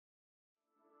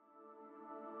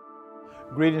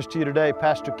Greetings to you today,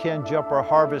 Pastor Ken Jumper,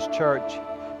 Harvest Church.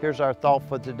 Here's our thought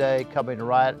for today, coming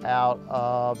right out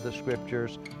of the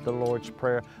scriptures, the Lord's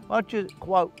Prayer. Why don't you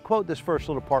quote this first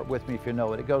little part with me if you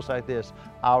know it. It goes like this: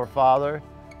 Our Father,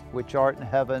 which art in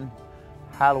heaven,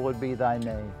 hallowed be thy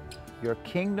name. Your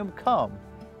kingdom come,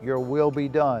 your will be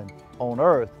done on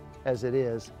earth as it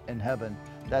is in heaven.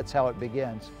 That's how it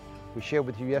begins. We shared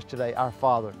with you yesterday, our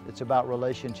Father. It's about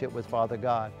relationship with Father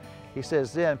God. He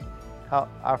says then,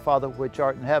 our Father which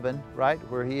art in heaven, right,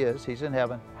 where He is, He's in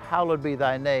heaven, hallowed be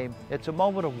thy name. It's a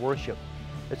moment of worship.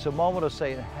 It's a moment of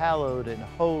saying, hallowed and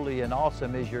holy and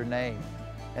awesome is your name.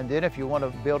 And then if you want to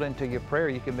build into your prayer,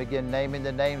 you can begin naming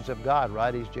the names of God,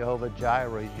 right? He's Jehovah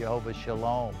Jireh, He's Jehovah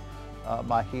Shalom,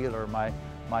 my healer, my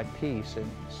peace,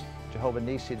 and Jehovah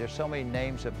Nisi. There's so many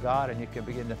names of God, and you can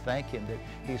begin to thank Him that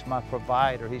He's my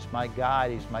provider, He's my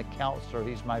guide, He's my counselor,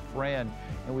 He's my friend,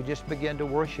 and we just begin to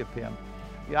worship Him.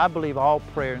 I believe all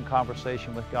prayer and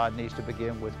conversation with God needs to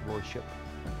begin with worship.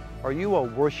 Are you a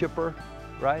worshiper,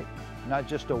 right? Not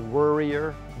just a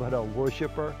worrier, but a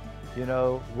worshiper. You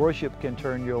know, worship can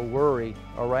turn your worry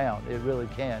around. It really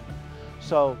can.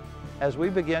 So as we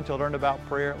begin to learn about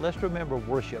prayer, let's remember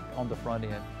worship on the front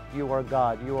end. You are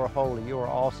God, you are holy, you are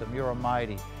awesome, you are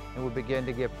mighty. And we begin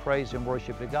to give praise and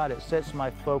worship to God. It sets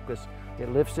my focus. It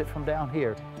lifts it from down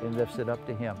here and lifts it up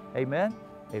to Him. Amen?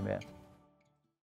 Amen.